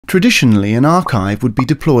Traditionally, an archive would be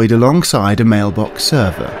deployed alongside a mailbox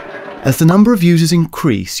server. As the number of users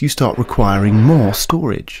increase, you start requiring more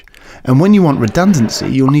storage. And when you want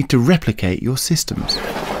redundancy, you'll need to replicate your systems.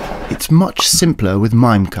 It's much simpler with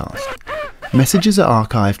Mimecast. Messages are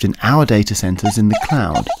archived in our data centers in the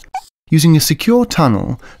cloud. Using a secure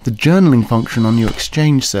tunnel, the journaling function on your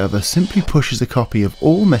Exchange server simply pushes a copy of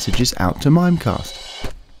all messages out to Mimecast.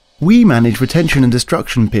 We manage retention and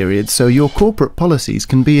destruction periods so your corporate policies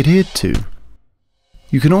can be adhered to.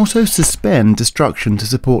 You can also suspend destruction to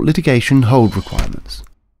support litigation hold requirements.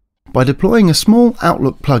 By deploying a small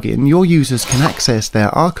Outlook plugin, your users can access their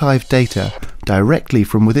archived data directly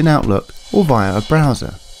from within Outlook or via a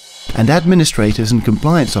browser. And administrators and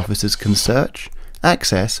compliance officers can search,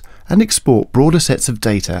 access, and export broader sets of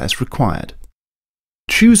data as required.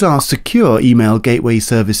 Choose our secure email gateway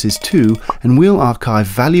services too, and we'll archive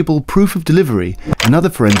valuable proof of delivery and other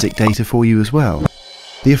forensic data for you as well.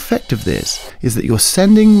 The effect of this is that you're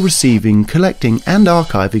sending, receiving, collecting, and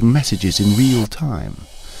archiving messages in real time.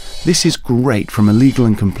 This is great from a legal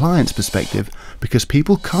and compliance perspective because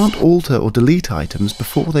people can't alter or delete items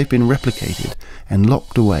before they've been replicated and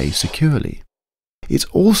locked away securely. It's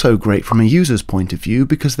also great from a user's point of view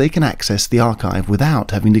because they can access the archive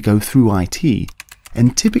without having to go through IT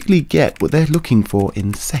and typically get what they're looking for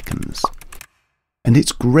in seconds. And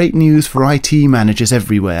it's great news for IT managers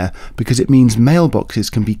everywhere because it means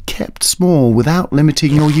mailboxes can be kept small without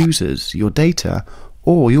limiting your users, your data,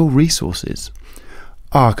 or your resources.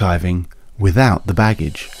 Archiving without the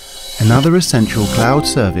baggage. Another essential cloud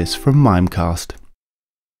service from Mimecast.